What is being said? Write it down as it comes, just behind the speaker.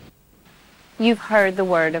You've heard the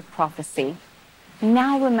word of prophecy.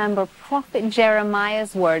 Now remember Prophet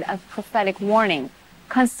Jeremiah's word of prophetic warning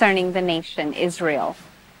concerning the nation Israel.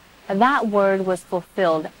 That word was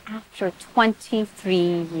fulfilled after 23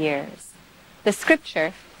 years. The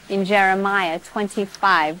scripture in Jeremiah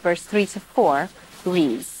 25, verse 3 to 4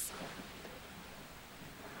 reads,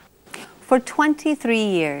 For 23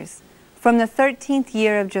 years, from the 13th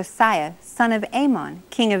year of Josiah, son of Amon,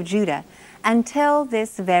 king of Judah, until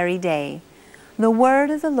this very day, the word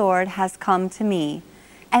of the Lord has come to me,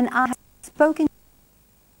 and I have spoken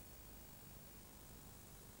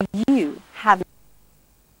of you have.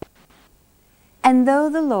 And though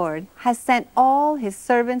the Lord has sent all his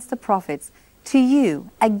servants the prophets to you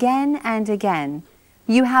again and again,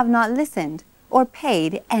 you have not listened or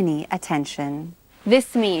paid any attention.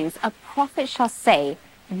 This means a prophet shall say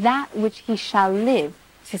that which he shall live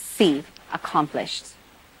to see accomplished.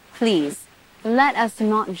 Please, let us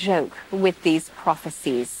not joke with these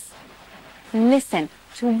prophecies. Listen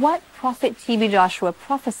to what Prophet T.B. Joshua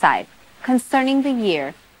prophesied concerning the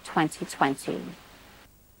year 2020.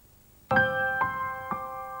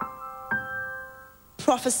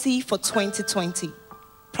 Prophecy for 2020,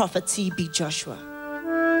 Prophet T.B. Joshua.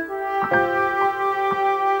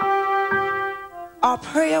 Our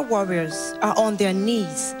prayer warriors are on their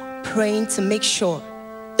knees praying to make sure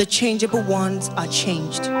the changeable ones are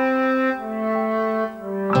changed.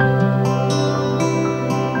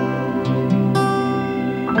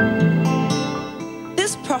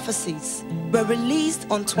 These prophecies were released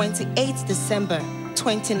on 28 December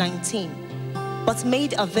 2019, but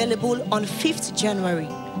made available on 5th January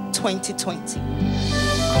 2020.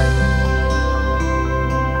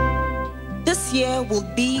 This year will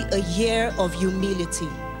be a year of humility.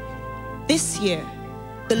 This year,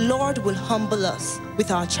 the Lord will humble us with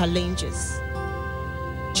our challenges.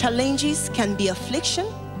 Challenges can be affliction,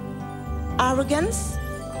 arrogance,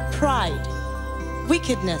 pride,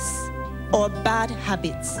 wickedness, or bad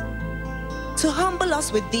habits. To humble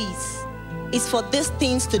us with these is for these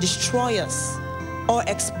things to destroy us or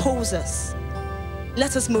expose us.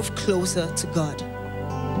 Let us move closer to God.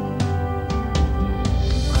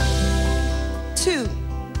 2,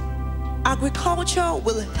 agriculture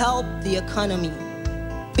will help the economy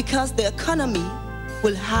because the economy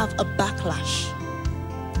will have a backlash.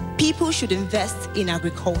 People should invest in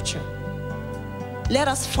agriculture. Let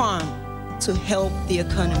us farm to help the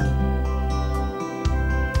economy.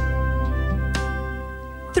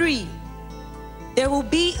 3, there will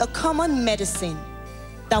be a common medicine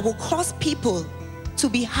that will cause people to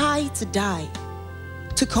be high to die,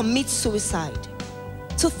 to commit suicide,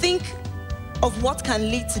 to think of what can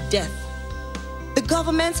lead to death. The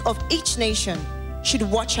governments of each nation should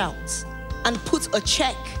watch out and put a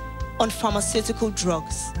check on pharmaceutical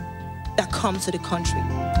drugs that come to the country.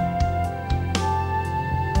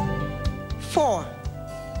 4,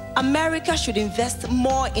 America should invest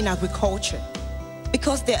more in agriculture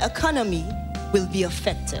because their economy will be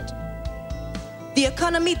affected. The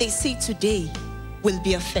economy they see today will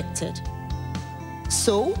be affected.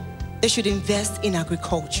 So, they should invest in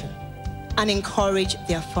agriculture and encourage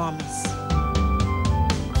their farmers.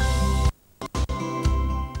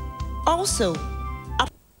 Also,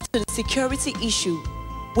 the security issue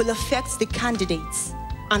will affect the candidates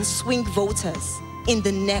and swing voters in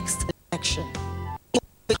the next election. It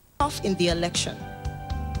will be tough in the election.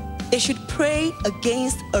 They should pray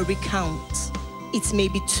against a recount. It may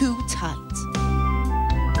be too tight.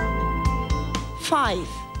 5,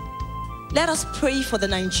 let us pray for the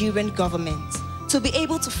Nigerian government to be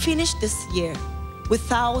able to finish this year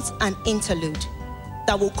without an interlude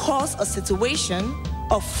that will cause a situation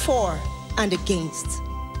of for and against.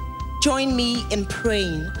 Join me in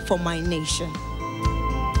praying for my nation.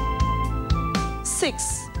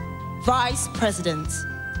 6, Vice President,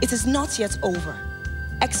 it is not yet over.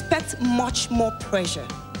 Expect much more pressure.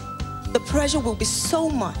 The pressure will be so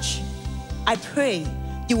much. I pray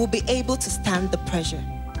you will be able to stand the pressure.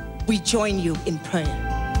 We join you in prayer.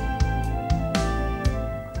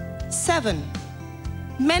 7,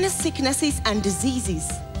 many sicknesses and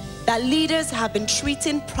diseases that leaders have been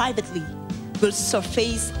treating privately will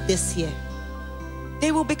surface this year.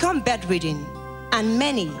 They will become bedridden and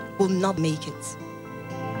many will not make it.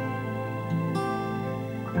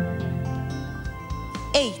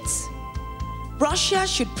 8, Russia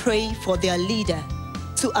should pray for their leader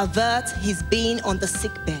to avert his being on the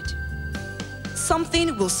sickbed.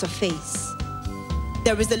 Something will surface.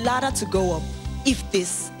 There is a ladder to go up if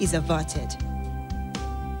this is averted.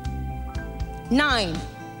 9,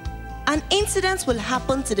 an incident will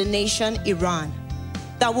happen to the nation Iran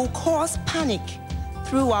that will cause panic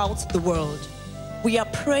throughout the world. We are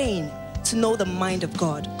praying to know the mind of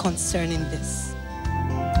God concerning this.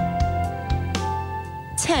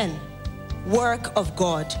 10. Work of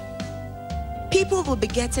God. People will be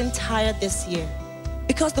getting tired this year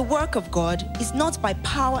because the work of God is not by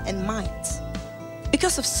power and might.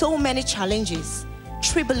 Because of so many challenges,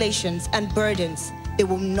 tribulations, and burdens, they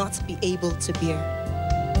will not be able to bear.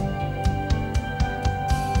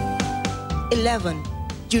 11.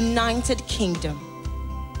 United Kingdom.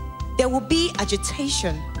 There will be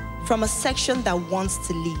agitation from a section that wants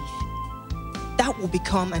to leave. That will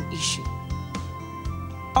become an issue.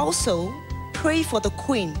 Also, pray for the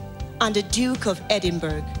Queen and the Duke of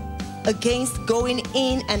Edinburgh against going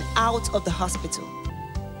in and out of the hospital.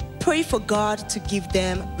 Pray for God to give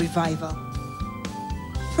them revival.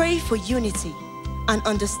 Pray for unity and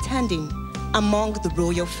understanding among the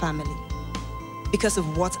royal family because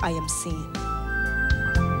of what I am seeing.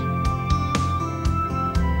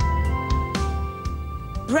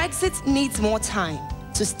 Brexit needs more time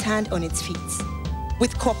to stand on its feet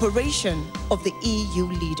with cooperation of the EU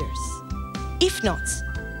leaders. If not,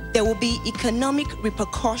 there will be economic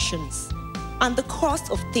repercussions and the cost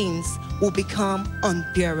of things will become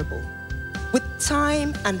unbearable. With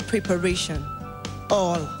time and preparation,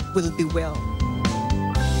 all will be well.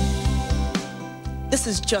 This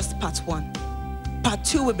is just part 1. Part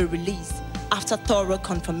 2 will be released after thorough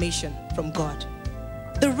confirmation from God.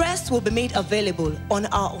 The rest will be made available on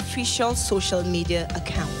our official social media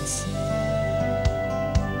accounts.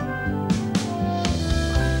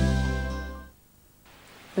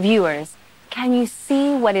 Viewers, can you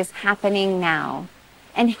see what is happening now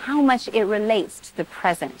and how much it relates to the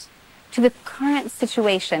present, to the current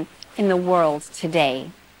situation in the world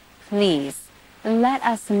today? Please, let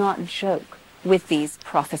us not joke with these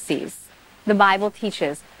prophecies. The Bible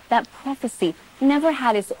teaches that prophecy never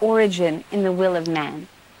had its origin in the will of man,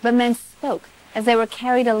 but men spoke as they were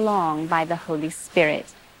carried along by the Holy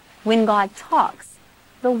Spirit. When God talks,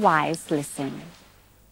 the wise listen.